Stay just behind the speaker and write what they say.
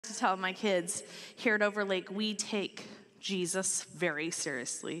to tell my kids here at Overlake, we take Jesus very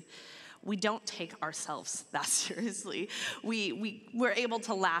seriously. We don't take ourselves that seriously. We're able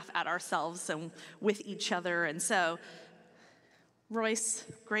to laugh at ourselves and with each other. And so, Royce,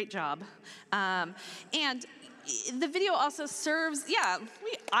 great job. And the video also serves,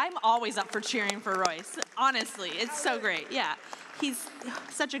 I'm always up for cheering for Royce. Honestly, it's so great. Yeah, he's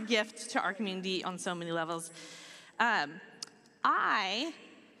such a gift to our community on so many levels. I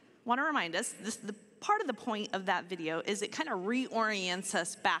want to remind us, the part of the point of that video is it kind of reorients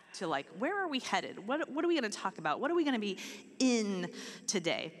us back to like, where are we headed? What are we going to talk about? What are we going to be in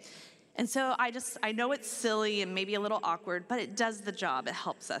today? And so I know it's silly and maybe a little awkward, but it does the job. It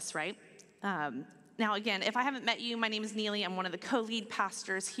helps us, right? Now, again, if I haven't met you, my name is Neely. I'm one of the co-lead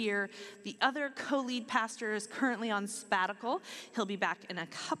pastors here. The other co-lead pastor is currently on sabbatical. He'll be back in a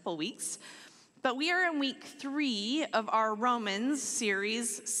couple weeks. But we are in week 3 of our Romans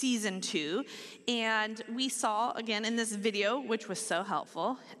series, season 2. And we saw, again, in this video, which was so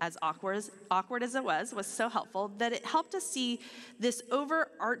helpful, as awkward as it was so helpful, that it helped us see this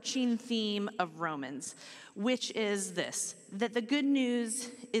overarching theme of Romans, which is this, that the good news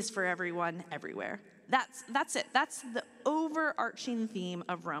is for everyone, everywhere. That's it. That's the overarching theme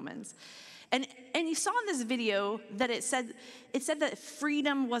of Romans. And you saw in this video that it said that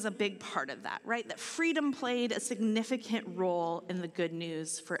freedom was a big part of that, right? That freedom played a significant role in the good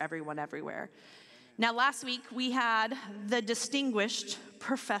news for everyone everywhere. Now, last week we had the distinguished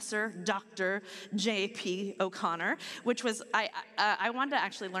Professor Dr. J.P. O'Connor, which was, I wanted to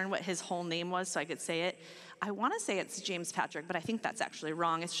actually learn what his whole name was so I could say it. I want to say it's James Patrick, but I think that's actually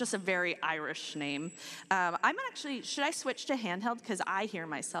wrong. It's just a very Irish name. Should I switch to handheld? Because I hear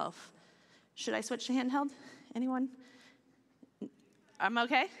myself. Should I switch to handheld? Anyone? I'm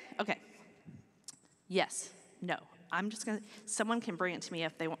okay? Okay. Yes. No. I'm just going to, someone can bring it to me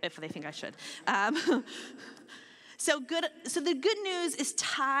if they think I should. So the good news is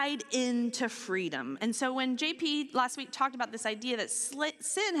tied into freedom. And so when JP last week talked about this idea that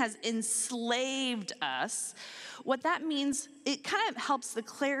sin has enslaved us, what that means, it kind of helps the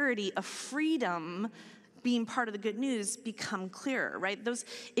clarity of freedom being part of the good news become clearer, right?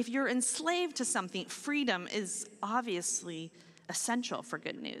 If you're enslaved to something, freedom is obviously essential for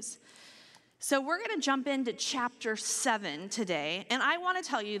good news. So we're going to jump into chapter 7 today, and I want to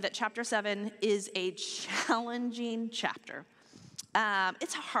tell you that chapter 7 is a challenging chapter.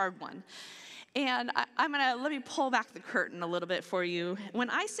 It's a hard one. And let me pull back the curtain a little bit for you.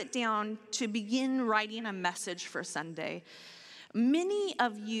 When I sit down to begin writing a message for Sunday, many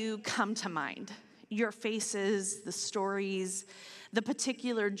of you come to mind. Your faces, the stories, the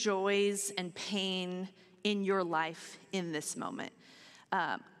particular joys and pain in your life in this moment.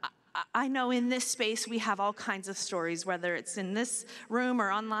 I know in this space we have all kinds of stories, whether it's in this room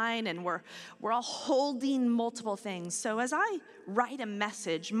or online, and we're all holding multiple things. So as I write a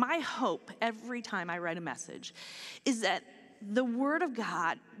message, my hope every time I write a message is that the Word of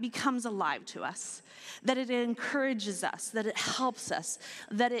God becomes alive to us, that it encourages us, that it helps us,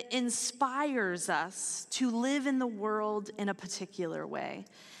 that it inspires us to live in the world in a particular way.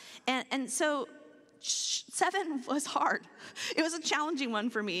 And so 7 was hard. It was a challenging one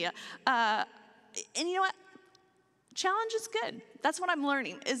for me. And you know what? Challenge is good. That's what I'm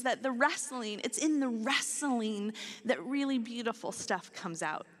learning, is that it's in the wrestling that really beautiful stuff comes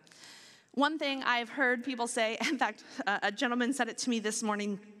out. One thing I've heard people say, in fact, a gentleman said it to me this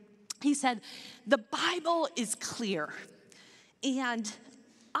morning. He said, the Bible is clear. And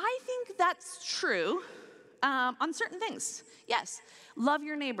I think that's true on certain things. Yes, love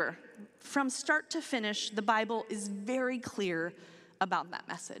your neighbor. From start to finish, the Bible is very clear about that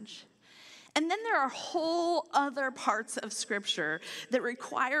message. And then there are whole other parts of Scripture that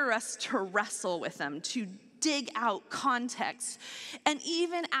require us to wrestle with them, to dig out context. And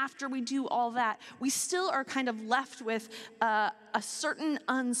even after we do all that, we still are kind of left with a certain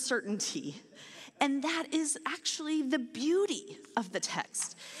uncertainty. And that is actually the beauty of the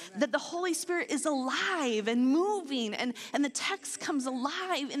text, that the Holy Spirit is alive and moving, and the text comes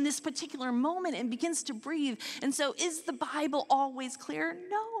alive in this particular moment and begins to breathe. And so is the Bible always clear?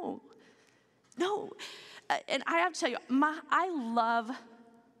 No. And I have to tell you, I love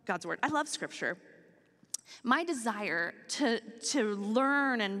God's Word. I love Scripture. My desire to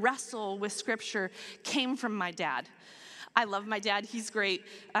learn and wrestle with Scripture came from my dad. I love my dad. He's great.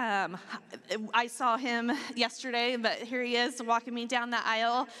 I saw him yesterday, but here he is walking me down the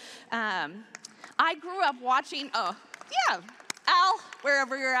aisle. I grew up watching, Al,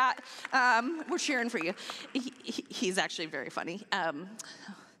 wherever you're at, we're cheering for you. He's actually very funny.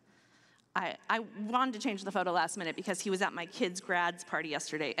 I wanted to change the photo last minute because he was at my kid's grad's party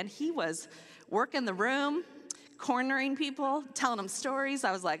yesterday, and he was working the room, cornering people, telling them stories.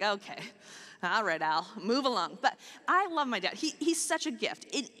 I was like, okay, all right, Al, move along. But I love my dad. He's such a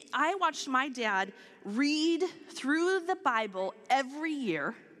gift. I watched my dad read through the Bible every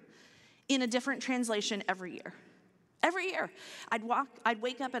year in a different translation every year. Every year, I'd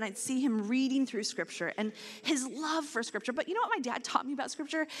wake up and I'd see him reading through Scripture and his love for Scripture. But you know what my dad taught me about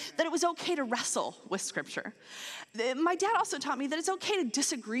Scripture? That it was okay to wrestle with Scripture. My dad also taught me that it's okay to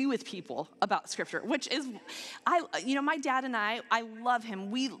disagree with people about Scripture, which is, my dad and I love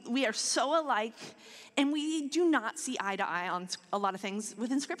him. We are so alike, and we do not see eye to eye on a lot of things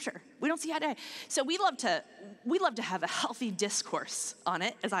within Scripture. We don't see eye to eye. So we love to have a healthy discourse on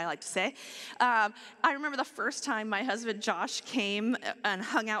it, as I like to say. I remember the first time my husband Josh came and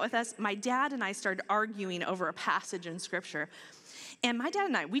hung out with us, my dad and I started arguing over a passage in Scripture. And my dad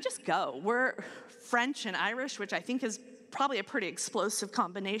and I, we just go. We're French and Irish, which I think is probably a pretty explosive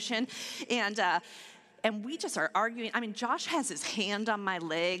combination. And we just are arguing. I mean, Josh has his hand on my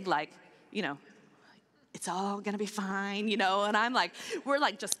leg, like, it's all gonna be fine, and I'm like, we're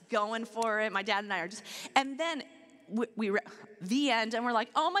like just going for it. My dad and I are just, and then we the end, and we're like,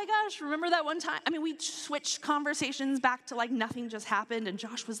 oh my gosh, remember that one time? I mean, we switched conversations back to like nothing just happened, and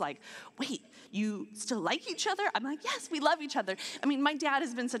Josh was like, wait, you still like each other? I'm like, yes, we love each other. I mean, my dad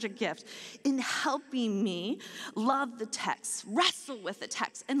has been such a gift in helping me love the text, wrestle with the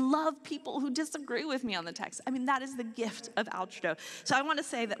text, and love people who disagree with me on the text. I mean, that is the gift of Al Trudeau. So I want to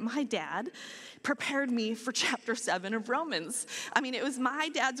say that my dad prepared me for chapter 7 of Romans. I mean, it was my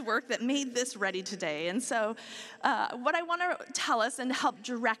dad's work that made this ready today. And so what I want to tell us and help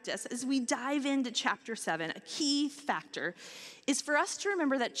direct us as we dive into chapter 7, a key factor is for us to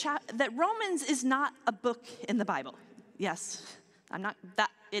remember that Romans is not a book in the Bible. Yes,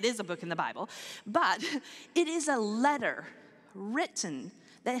 it is a book in the Bible, but it is a letter written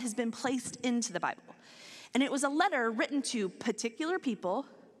that has been placed into the Bible. And it was a letter written to particular people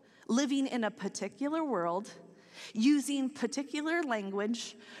living in a particular world, using particular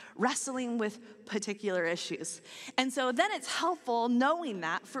language, wrestling with particular issues. And so then it's helpful knowing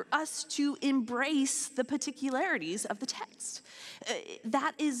that for us to embrace the particularities of the text.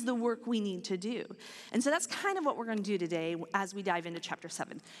 That is the work we need to do. And so that's kind of what we're going to do today as we dive into chapter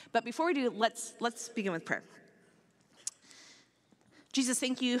 7. But before we do, let's begin with prayer. Jesus,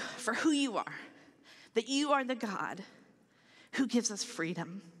 thank you for who you are, that you are the God who gives us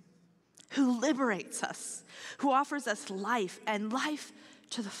freedom, who liberates us, who offers us life and life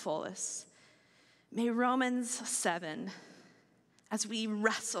to the fullest. May Romans 7, as we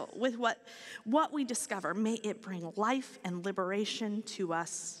wrestle with what we discover, may it bring life and liberation to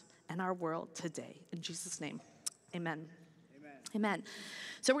us and our world today. In Jesus' name, amen. Amen. Amen.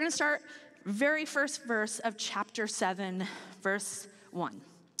 So we're going to start very first verse of chapter 7, verse 1.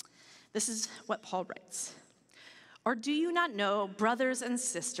 This is what Paul writes. Or do you not know, brothers and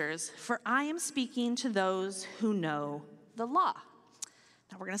sisters, for I am speaking to those who know the law.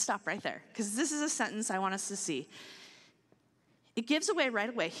 Now we're going to stop right there, because this is a sentence I want us to see. It gives away right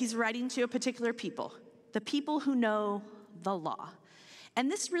away. He's writing to a particular people, the people who know the law.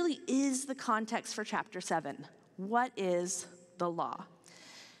 And this really is the context for chapter 7. What is the law?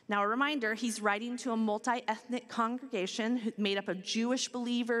 Now, a reminder, he's writing to a multi-ethnic congregation made up of Jewish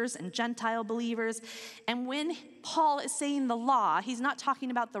believers and Gentile believers. And when Paul is saying the law, he's not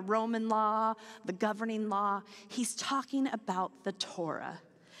talking about the Roman law, the governing law. He's talking about the Torah,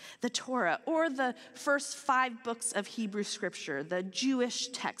 or the first 5 books of Hebrew scripture, the Jewish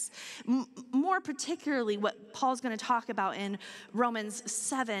text. More particularly, what Paul's going to talk about in Romans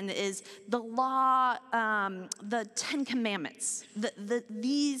 7 is the law, the 10 Commandments,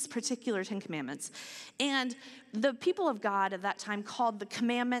 these particular 10 Commandments. And the people of God at that time called the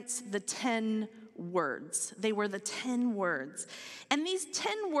commandments the 10 words. They were the 10 words. And these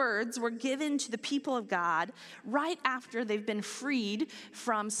 10 words were given to the people of God right after they've been freed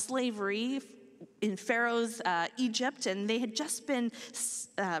from slavery in Pharaoh's Egypt, and they had just been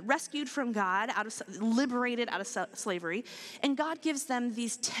rescued from God, liberated out of slavery, and God gives them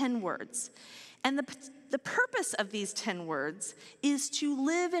these 10 words. And the purpose of these 10 words is to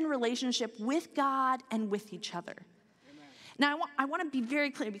live in relationship with God and with each other. Now, I want to be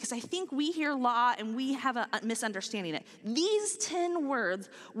very clear, because I think we hear law and we have a misunderstanding it. These 10 words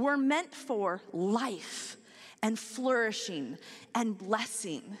were meant for life and flourishing and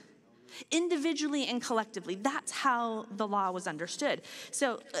blessing, individually and collectively. That's how the law was understood.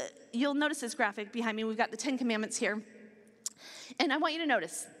 So you'll notice this graphic behind me. We've got the 10 Commandments here. And I want you to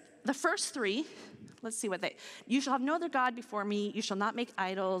notice, the first three, let's see what you shall have no other God before me, you shall not make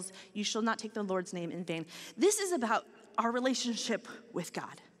idols, you shall not take the Lord's name in vain. This is about our relationship with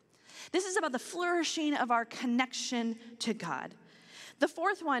God. This is about the flourishing of our connection to God. The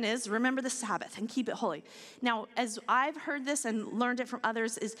fourth one is remember the Sabbath and keep it holy. Now, as I've heard this and learned it from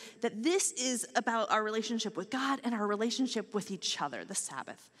others, is that this is about our relationship with God and our relationship with each other, the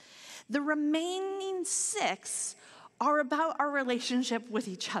Sabbath. The remaining 6 are about our relationship with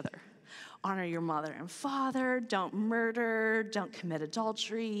each other. Honor your mother and father, don't murder, don't commit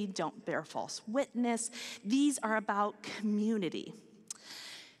adultery, don't bear false witness. These are about community.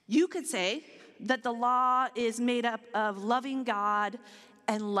 You could say that the law is made up of loving God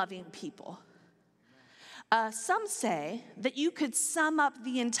and loving people. Some say that you could sum up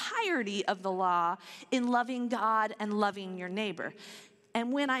the entirety of the law in loving God and loving your neighbor.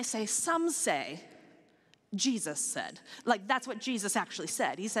 And when I say some say, Jesus said. Like, that's what Jesus actually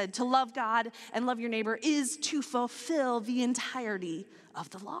said. He said to love God and love your neighbor is to fulfill the entirety of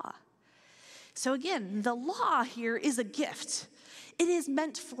the law. So again, the law here is a gift. It is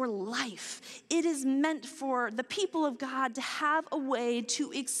meant for life. It is meant for the people of God to have a way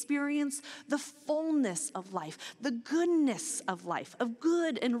to experience the fullness of life, the goodness of life, of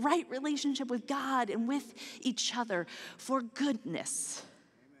good and right relationship with God and with each other for goodness.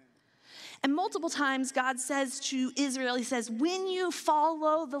 And multiple times God says to Israel, he says, when you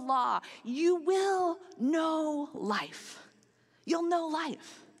follow the law, you will know life. You'll know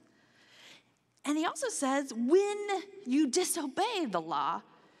life. And he also says, when you disobey the law,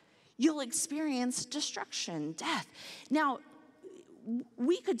 you'll experience destruction, death. Now,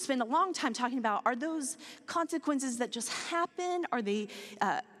 we could spend a long time talking about, are those consequences that just happen? Are they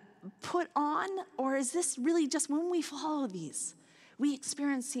put on? Or is this really just when we follow these, we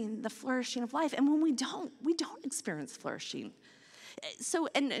experiencing the flourishing of life? And when we don't experience flourishing. So,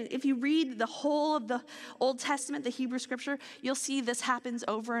 and if you read the whole of the Old Testament, the Hebrew scripture, you'll see this happens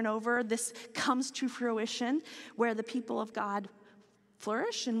over and over. This comes to fruition where the people of God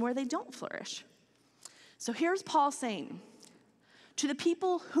flourish and where they don't flourish. So here's Paul saying, to the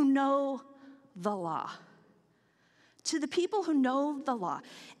people who know the law, to the people who know the law.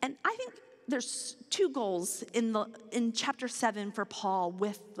 And I think there's 2 goals in chapter 7 for Paul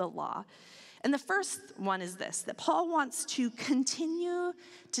with the law. And the first one is this, that Paul wants to continue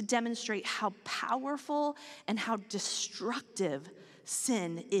to demonstrate how powerful and how destructive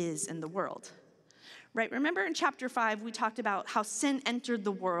sin is in the world. Right? Remember in chapter 5, we talked about how sin entered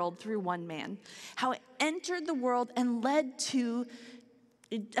the world through one man, how it entered the world and led to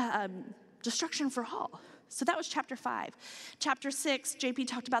destruction for all. So that was chapter 5. Chapter 6, JP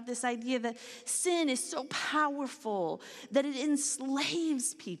talked about this idea that sin is so powerful that it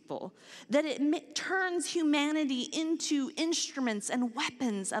enslaves people, that it turns humanity into instruments and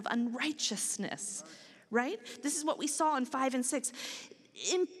weapons of unrighteousness, right? This is what we saw in 5 and 6.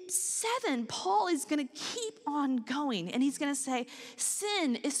 In 7, Paul is going to keep on going, and he's going to say,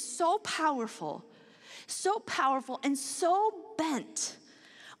 sin is so powerful and so bent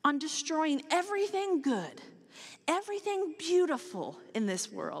on destroying everything good, everything beautiful in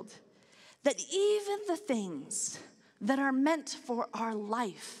this world, that even the things that are meant for our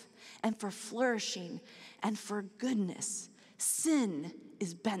life and for flourishing and for goodness, sin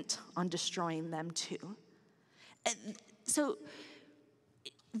is bent on destroying them too. And so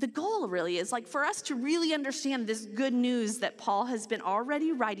the goal really is like for us to really understand this good news that Paul has been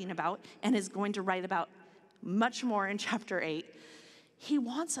already writing about and is going to write about much more in chapter 8. He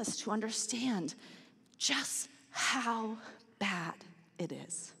wants us to understand just how bad it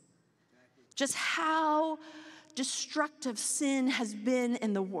is. Just how destructive sin has been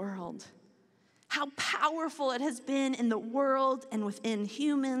in the world. How powerful it has been in the world and within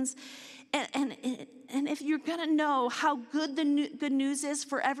humans. And if you're going to know how good the good news is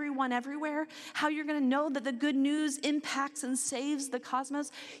for everyone everywhere, how you're going to know that the good news impacts and saves the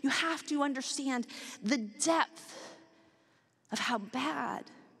cosmos, you have to understand the depth of how bad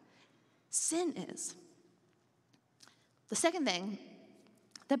sin is. The second thing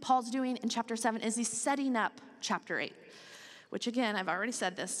that Paul's doing in chapter 7 is he's setting up chapter 8, which again, I've already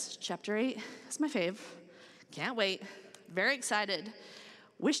said this. Chapter 8 is my fave. Can't wait. Very excited.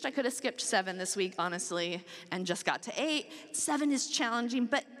 Wished I could have skipped 7 this week, honestly, and just got to 8. 7 is challenging,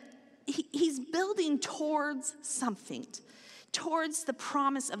 but he's building towards something. Towards the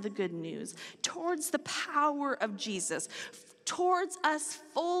promise of the good news, towards the power of Jesus, towards us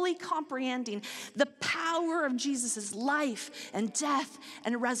fully comprehending the power of Jesus' life and death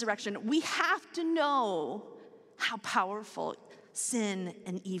and resurrection. We have to know how powerful sin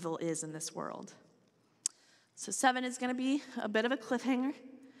and evil is in this world. So 7 is going to be a bit of a cliffhanger.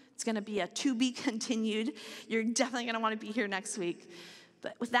 It's going to be a to be continued. You're definitely going to want to be here next week.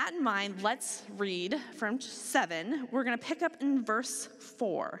 But with that in mind, let's read from 7. We're going to pick up in verse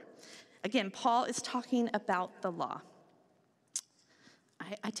 4. Again, Paul is talking about the law.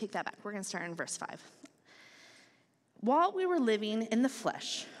 I take that back. We're going to start in verse 5. While we were living in the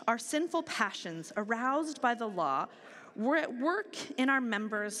flesh, our sinful passions, aroused by the law, were at work in our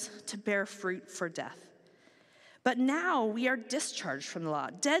members to bear fruit for death. But now we are discharged from the law,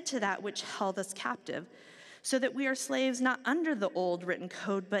 dead to that which held us captive, so that we are slaves not under the old written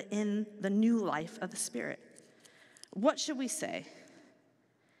code, but in the new life of the Spirit. What should we say?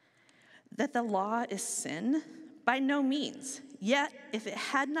 That the law is sin? By no means. Yet, if it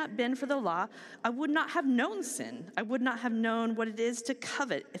had not been for the law, I would not have known sin. I would not have known what it is to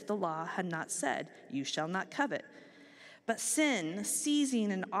covet if the law had not said, "You shall not covet." But sin,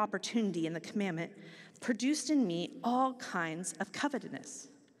 seizing an opportunity in the commandment, produced in me all kinds of covetousness.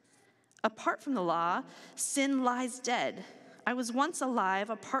 Apart from the law, sin lies dead. I was once alive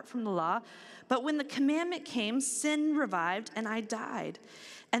apart from the law, but when the commandment came, sin revived and I died.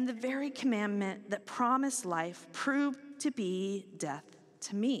 And the very commandment that promised life proved to be death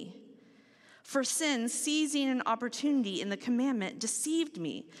to me. For sin, seizing an opportunity in the commandment, deceived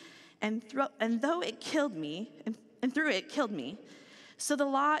me, and through it killed me. So the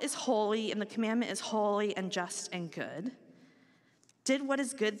law is holy, and the commandment is holy and just and good. Did what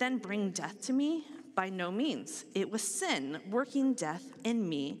is good then bring death to me? By no means. It was sin working death in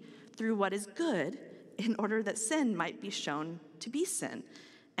me through what is good, in order that sin might be shown to be sin,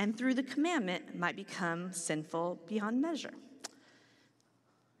 and through the commandment might become sinful beyond measure.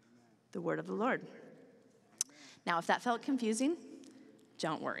 The word of the Lord. Now, if that felt confusing,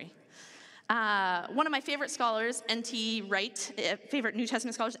 don't worry. One of my favorite scholars, N.T. Wright, favorite New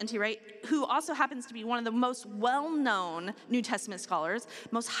Testament scholars, N.T. Wright, who also happens to be one of the most well-known New Testament scholars,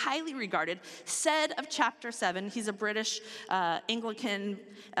 most highly regarded, said of chapter 7, he's a British Anglican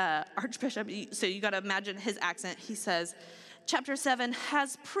archbishop, so you got to imagine his accent. He says, chapter 7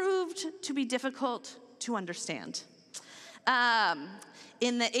 has proved to be difficult to understand.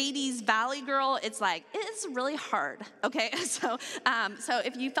 In the 80s Valley Girl, it's like, it's really hard, okay? So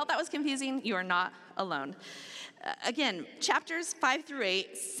if you felt that was confusing, you are not alone. Again, chapters 5 through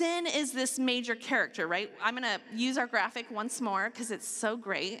 8, sin is this major character, right? I'm going to use our graphic once more because it's so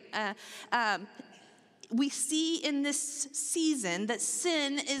great. We see in this season that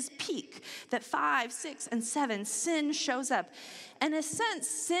sin is peak, that 5, 6, and 7, sin shows up. In a sense,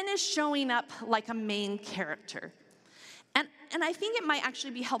 sin is showing up like a main character. And I think it might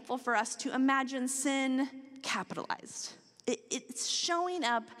actually be helpful for us to imagine sin capitalized. It's showing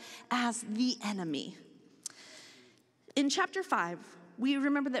up as the enemy. In chapter 5, we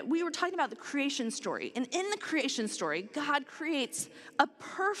remember that we were talking about the creation story. And in the creation story, God creates a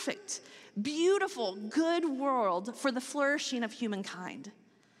perfect, beautiful, good world for the flourishing of humankind.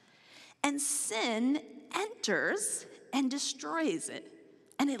 And sin enters and destroys it,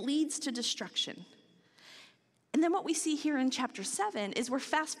 and it leads to destruction. And then what we see here in chapter 7 is we're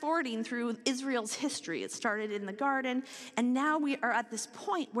fast forwarding through Israel's history. It started in the garden, and now we are at this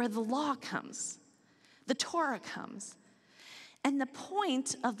point where the law comes. The Torah comes. And the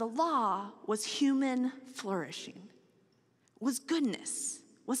point of the law was human flourishing, was goodness,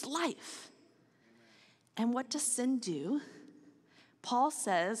 was life. And what does sin do? Paul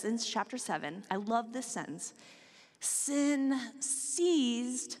says in chapter 7, I love this sentence, sin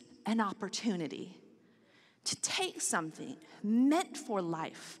seized an opportunity to take something meant for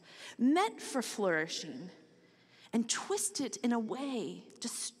life, meant for flourishing, and twist it in a way,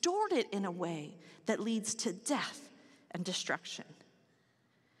 distort it in a way that leads to death and destruction.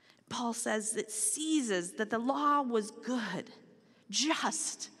 Paul says it seizes that the law was good,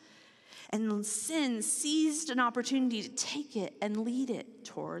 just, and sin seized an opportunity to take it and lead it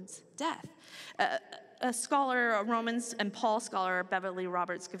towards death. A scholar, a Romans and Paul scholar, Beverly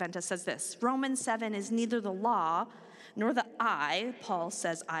Roberts Gaventa, says this: Romans 7 is neither the law nor the I, Paul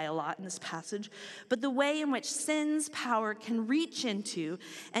says I a lot in this passage, but the way in which sin's power can reach into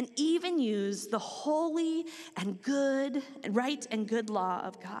and even use the holy and good, right and good law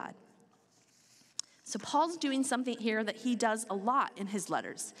of God. So Paul's doing something here that he does a lot in his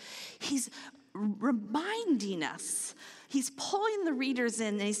letters. He's reminding us, he's pulling the readers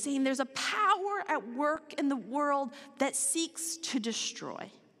in, and he's saying there's a power at work in the world that seeks to destroy.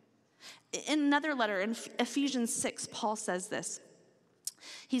 In another letter, in Ephesians 6, Paul says this.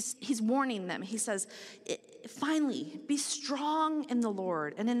 He's warning them. He says, finally, be strong in the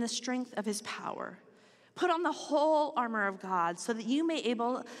Lord and in the strength of his power. Put on the whole armor of God so that you may be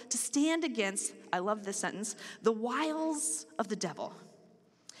able to stand against, I love this sentence, the wiles of the devil.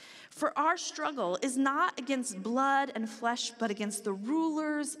 For our struggle is not against blood and flesh, but against the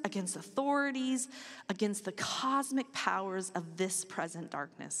rulers, against authorities, against the cosmic powers of this present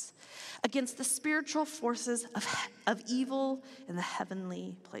darkness, against the spiritual forces of evil in the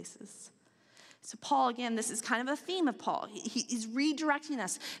heavenly places. So Paul, again, this is kind of a theme of Paul. He's redirecting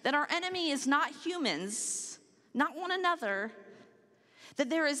us that our enemy is not humans, not one another, that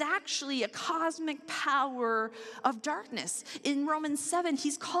there is actually a cosmic power of darkness. In Romans 7,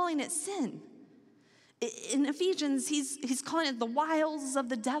 he's calling it sin. In Ephesians, he's calling it the wiles of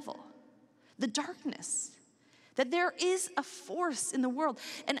the devil, the darkness. That there is a force in the world.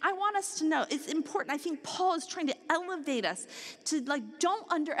 And I want us to know, it's important. I think Paul is trying to elevate us to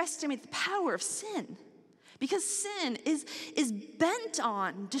don't underestimate the power of sin. Because sin is bent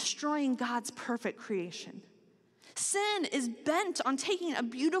on destroying God's perfect creation. Sin is bent on taking a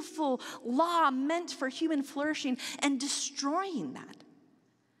beautiful law meant for human flourishing and destroying that.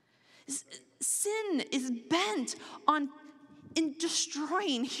 Sin is bent on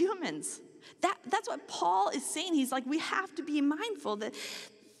destroying humans. That's what Paul is saying. He's like, we have to be mindful that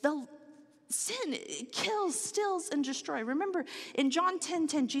the sin kills, steals, and destroys. Remember, in John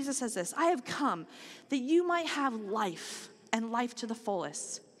 10:10, Jesus says this, I have come that you might have life and life to the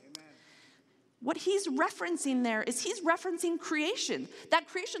fullest. What he's referencing there is he's referencing creation. That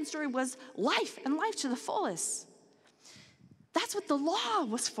creation story was life and life to the fullest. That's what the law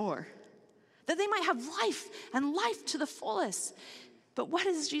was for, that they might have life and life to the fullest. But what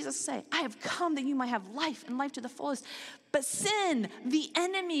does Jesus say? I have come that you might have life and life to the fullest. But sin, the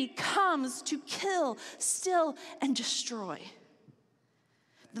enemy, comes to kill, steal, and destroy.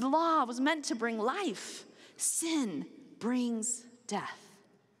 The law was meant to bring life. Sin brings death.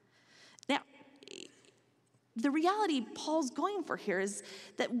 Now, the reality Paul's going for here is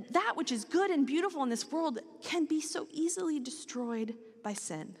that which is good and beautiful in this world can be so easily destroyed by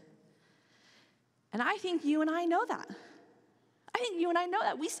sin. And I think you and I know that. I think you and I know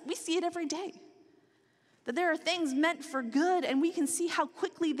that. We see it every day. That there are things meant for good, and we can see how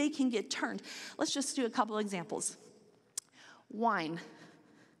quickly they can get turned. Let's just do a couple examples. Wine,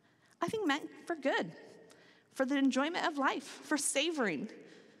 I think meant for good, for the enjoyment of life, for savoring.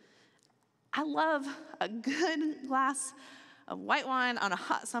 I love a good glass of white wine on a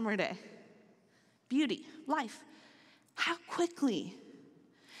hot summer day. Beauty, life. How quickly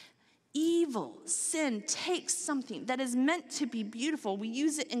evil, sin takes something that is meant to be beautiful. We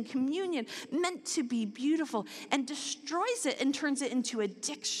use it in communion, meant to be beautiful, and destroys it and turns it into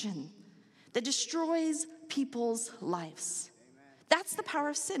addiction that destroys people's lives. Amen. That's the power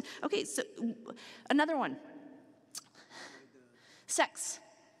of sin. Okay, so another one. Sex.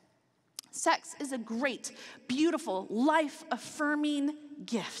 Sex is a great, beautiful, life-affirming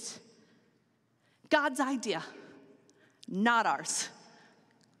gift. God's idea, not ours.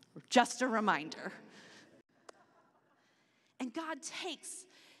 Just a reminder. And God takes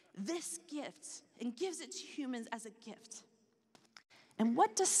this gift and gives it to humans as a gift. And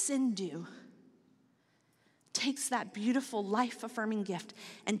what does sin do? Takes that beautiful life-affirming gift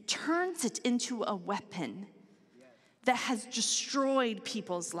and turns it into a weapon that has destroyed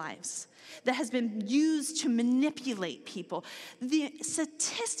people's lives, that has been used to manipulate people. The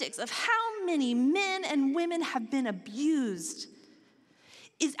statistics of how many men and women have been abused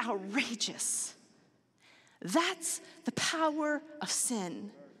is outrageous. That's the power of sin,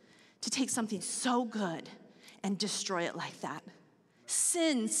 to take something so good and destroy it like that.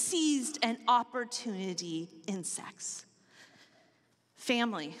 Sin seized an opportunity in sex.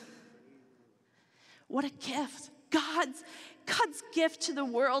 Family. What a gift. God's gift to the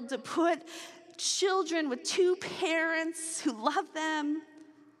world, to put children with two parents who love them,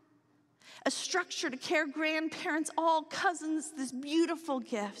 a structure to care grandparents, all cousins, this beautiful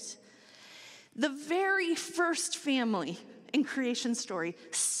gift. The very first family in creation story,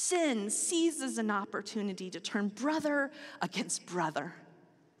 sin seizes an opportunity to turn brother against brother.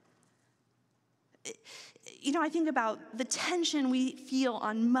 You know, I think about the tension we feel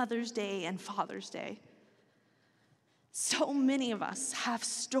on Mother's Day and Father's Day. So many of us have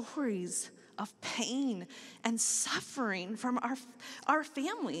stories of pain and suffering from our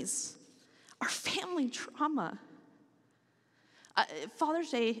families. Our family trauma. Father's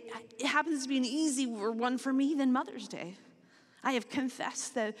Day, it happens to be an easier one for me than Mother's Day. I have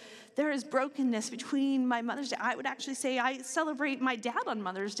confessed that there is brokenness between my Mother's Day. I would actually say I celebrate my dad on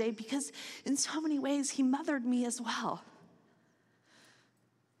Mother's Day because in so many ways he mothered me as well.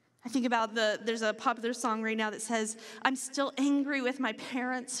 I think about there's a popular song right now that says, I'm still angry with my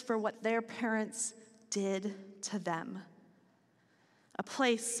parents for what their parents did to them. A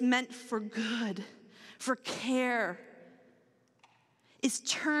place meant for good, for care. is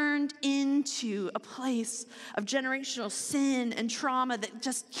turned into a place of generational sin and trauma that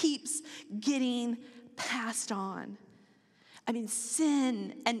just keeps getting passed on. I mean,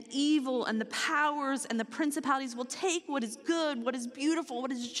 sin and evil and the powers and the principalities will take what is good, what is beautiful,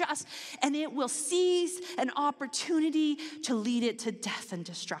 what is just, and it will seize an opportunity to lead it to death and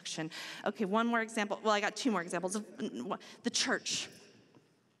destruction. Okay, one more example. Well, I got two more examples of the church.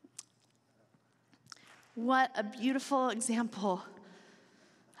 What a beautiful example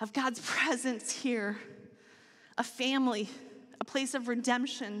of God's presence here, a family, a place of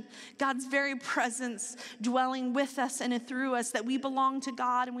redemption, God's very presence dwelling with us and through us, that we belong to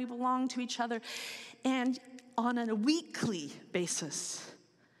God and we belong to each other. And on a weekly basis,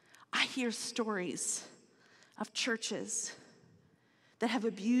 I hear stories of churches that have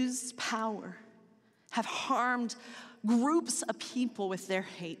abused power, have harmed groups of people with their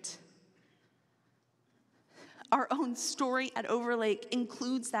hate. Our own story at Overlake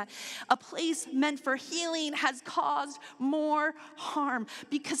includes that. A place meant for healing has caused more harm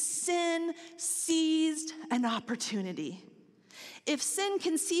because sin seized an opportunity. If sin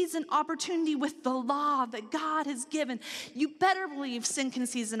can seize an opportunity with the law that God has given, you better believe sin can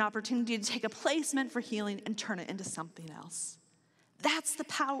seize an opportunity to take a place meant for healing and turn it into something else. That's the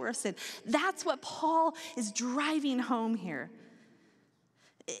power of sin. That's what Paul is driving home here.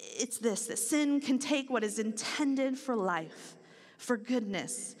 It's this, that sin can take what is intended for life, for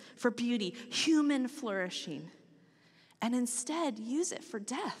goodness, for beauty, human flourishing, and instead use it for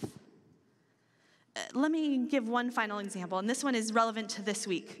death. Let me give one final example, and this one is relevant to this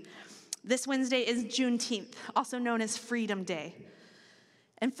week. This Wednesday is Juneteenth, also known as Freedom Day.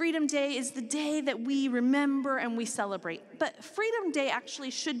 And Freedom Day is the day that we remember and we celebrate. But Freedom Day actually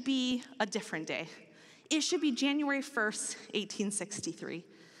should be a different day. It should be January 1st, 1863.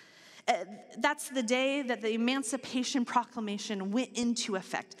 That's the day that the Emancipation Proclamation went into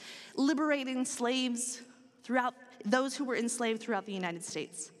effect, liberating slaves throughout, those who were enslaved throughout the United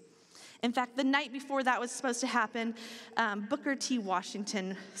States. In fact, the night before that was supposed to happen, Booker T.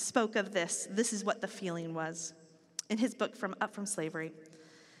 Washington spoke of this. This is what the feeling was in his book, Up From Slavery.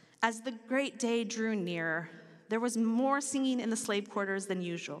 As the great day drew nearer, there was more singing in the slave quarters than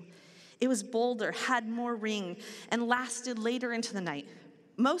usual. It was bolder, had more ring, and lasted later into the night.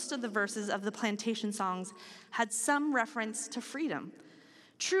 Most of the verses of the plantation songs had some reference to freedom.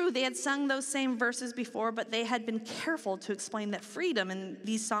 True, they had sung those same verses before, but they had been careful to explain that freedom in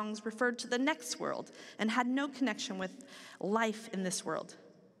these songs referred to the next world and had no connection with life in this world.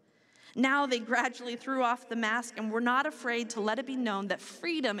 Now they gradually threw off the mask and were not afraid to let it be known that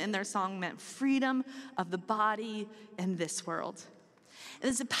freedom in their song meant freedom of the body in this world. It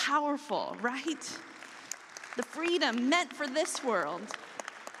is powerful, right? The freedom meant for this world.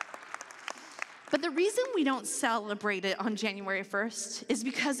 But the reason we don't celebrate it on January 1st is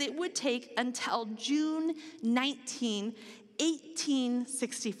because it would take until June 19,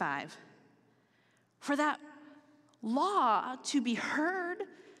 1865 for that law to be heard,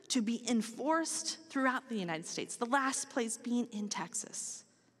 to be enforced throughout the United States, the last place being in Texas.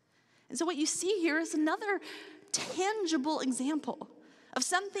 And so what you see here is another tangible example of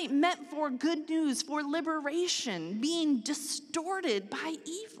something meant for good news, for liberation, being distorted by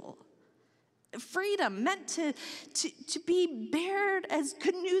evil. Freedom meant to be bared as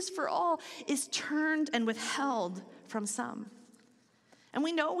good news for all is turned and withheld from some. And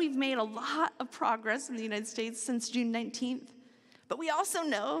we know we've made a lot of progress in the United States since June 19th, but we also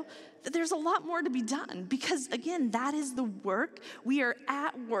know that there's a lot more to be done because, again, that is the work. We are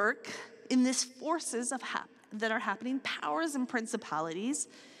at work in these forces that are happening, powers and principalities.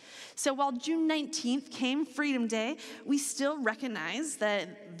 So while June 19th came, Freedom Day, we still recognize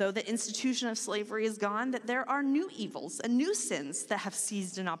that though the institution of slavery is gone, that there are new evils and new sins that have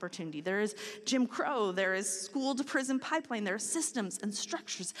seized an opportunity. There is Jim Crow, there is school-to-prison pipeline, there are systems and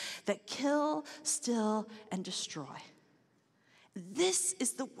structures that kill, steal, and destroy. This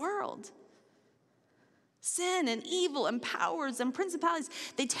is the world. Sin and evil and powers and principalities,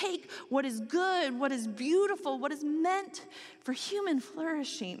 they take what is good, what is beautiful, what is meant for human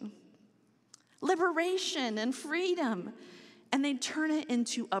flourishing, liberation and freedom, and they turn it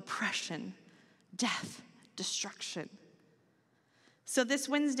into oppression, death, destruction. So this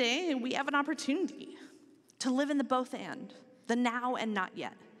Wednesday, we have an opportunity to live in the both and, the now and not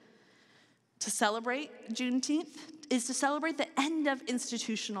yet. To celebrate Juneteenth is to celebrate the end of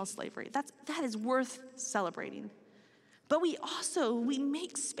institutional slavery. That is worth celebrating. But we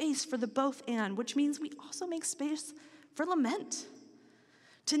make space for the both and, which means we also make space for lament,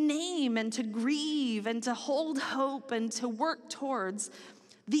 to name and to grieve and to hold hope and to work towards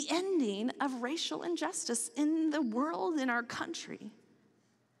the ending of racial injustice in the world, in our country.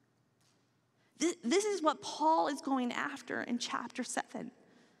 This is what Paul is going after in chapter 7.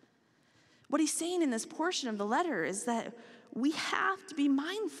 What he's saying in this portion of the letter is that we have to be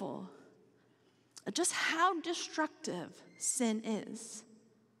mindful of just how destructive sin is.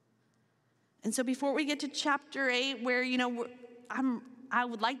 And so before we get to chapter 8, where, I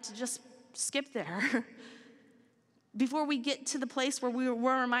would like to just skip there. Before we get to the place where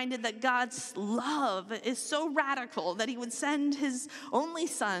we're reminded that God's love is so radical that he would send his only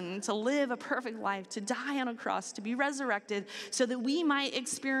son to live a perfect life, to die on a cross, to be resurrected so that we might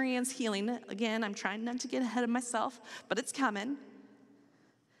experience healing. Again, I'm trying not to get ahead of myself, but it's coming.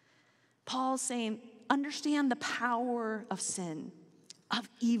 Paul's saying, understand the power of sin, of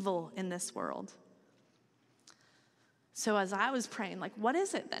evil in this world. So as I was praying, what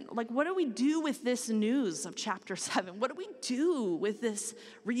is it then? What do we do with this news of chapter 7? What do we do with this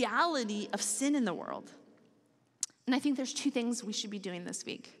reality of sin in the world? And I think there's 2 things we should be doing this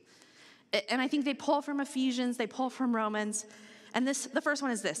week. And I think they pull from Ephesians, they pull from Romans. And the first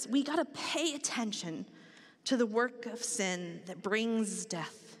one is this: we got to pay attention to the work of sin that brings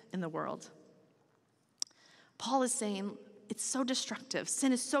death in the world. Paul is saying it's so destructive.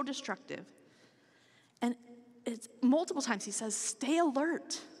 Sin is so destructive. And it's multiple times he says, stay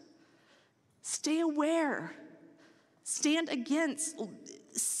alert, stay aware, stand against,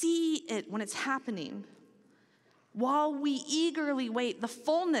 see it when it's happening. While we eagerly wait the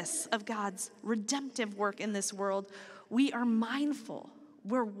fullness of God's redemptive work in this world, we are mindful,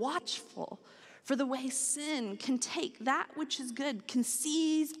 we're watchful for the way sin can take that which is good, can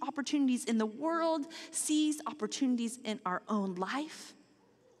seize opportunities in the world, seize opportunities in our own life.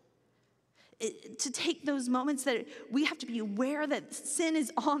 To take those moments that we have to be aware that sin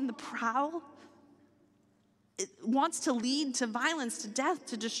is on the prowl. It wants to lead to violence, to death,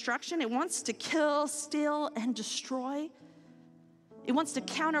 to destruction. It wants to kill, steal, and destroy. It wants to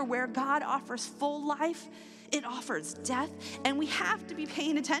counter where God offers full life. It offers death, and we have to be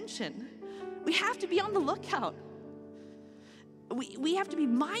paying attention. We have to be on the lookout. We have to be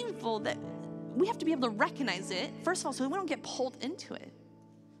mindful that we have to be able to recognize it, first of all, so we don't get pulled into it.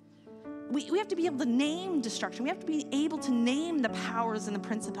 We have to be able to name destruction. We have to be able to name the powers and the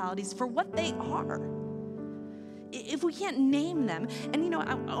principalities for what they are. If we can't name them, and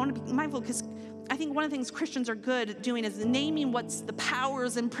I want to be mindful because I think one of the things Christians are good at doing is naming what's the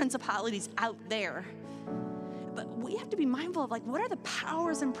powers and principalities out there. But we have to be mindful of what are the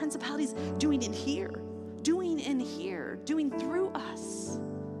powers and principalities doing in here, doing through us.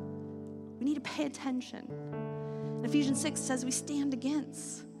 We need to pay attention. And Ephesians 6 says we stand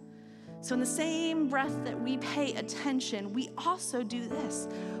against. So in the same breath that we pay attention, we also do this.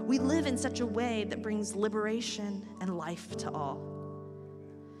 We live in such a way that brings liberation and life to all.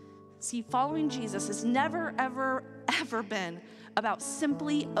 See, following Jesus has never, ever, ever been about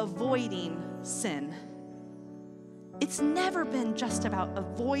simply avoiding sin. It's never been just about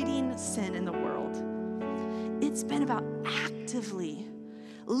avoiding sin in the world. It's been about actively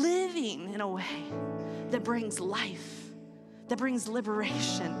living in a way that brings life, that brings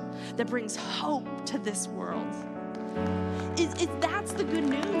liberation, that brings hope to this world. That's the good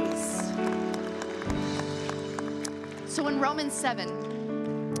news. So in Romans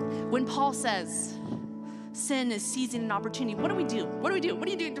 7, when Paul says sin is seizing an opportunity, what do we do? What do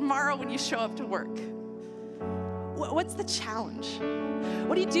you do tomorrow when you show up to work? What's the challenge?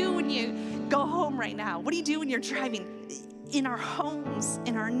 What do you do when you go home right now? What do you do when you're driving? In our homes,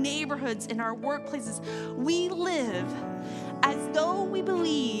 in our neighborhoods, in our workplaces, we live as though we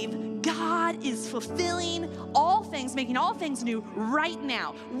believe God is fulfilling all things, making all things new right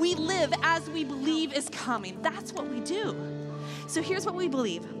now. We live as we believe is coming. That's what we do. So here's what we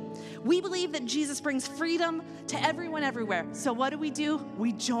believe. We believe that Jesus brings freedom to everyone everywhere. So what do?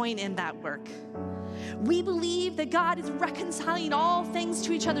 We join in that work. We believe that God is reconciling all things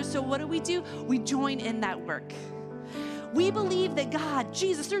to each other. So what do? We join in that work. We believe that God,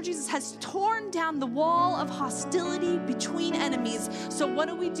 through Jesus, has torn down the wall of hostility between enemies. So what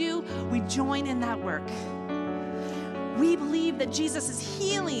do? We join in that work. We believe that Jesus is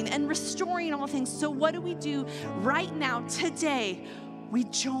healing and restoring all things. So what do? Right now, today, we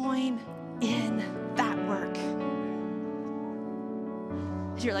join in that work.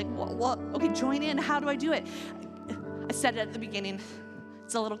 You're like, well, okay, join in. How do I do it? I said it at the beginning.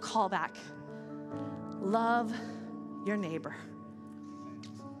 It's a little callback. Love your neighbor.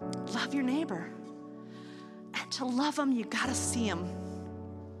 Love your neighbor. And to love them, you gotta see them.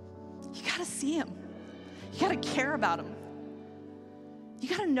 You gotta see them. You gotta care about them. You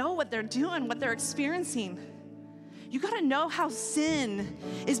gotta know what they're doing, what they're experiencing. You gotta know how sin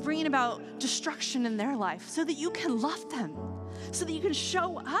is bringing about destruction in their life so that you can love them, so that you can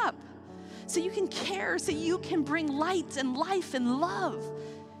show up. so you can care, so you can bring light and life and love.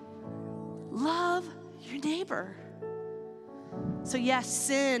 Love your neighbor. So yes,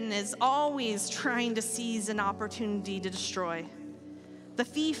 sin is always trying to seize an opportunity to destroy. The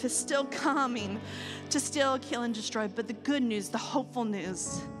thief is still coming to steal, kill, and destroy. But the good news, the hopeful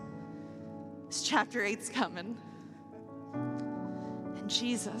news, is chapter 8's coming. And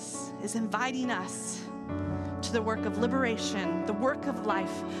Jesus is inviting us to the work of liberation, the work of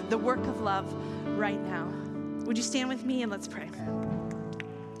life, the work of love right now. Would you stand with me and let's pray.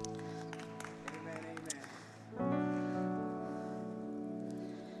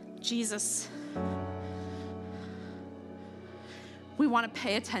 Jesus, we want to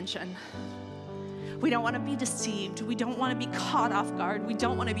pay attention. We don't want to be deceived. We don't want to be caught off guard. We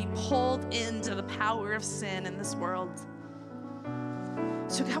don't want to be pulled into the power of sin in this world.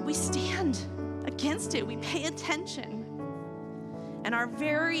 So God, we stand against it. We pay attention. And our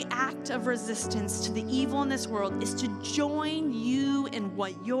very act of resistance to the evil in this world is to join you in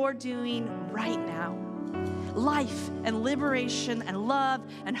what you're doing right now. Life and liberation and love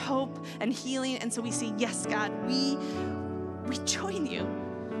and hope and healing. And so we say, yes, God, we join you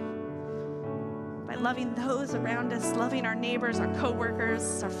by loving those around us, loving our neighbors, our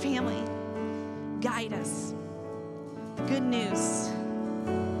coworkers, our family. Guide us. The good news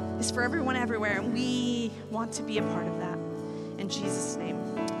is for everyone everywhere, and we want to be a part of that. In Jesus' name,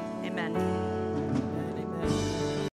 amen.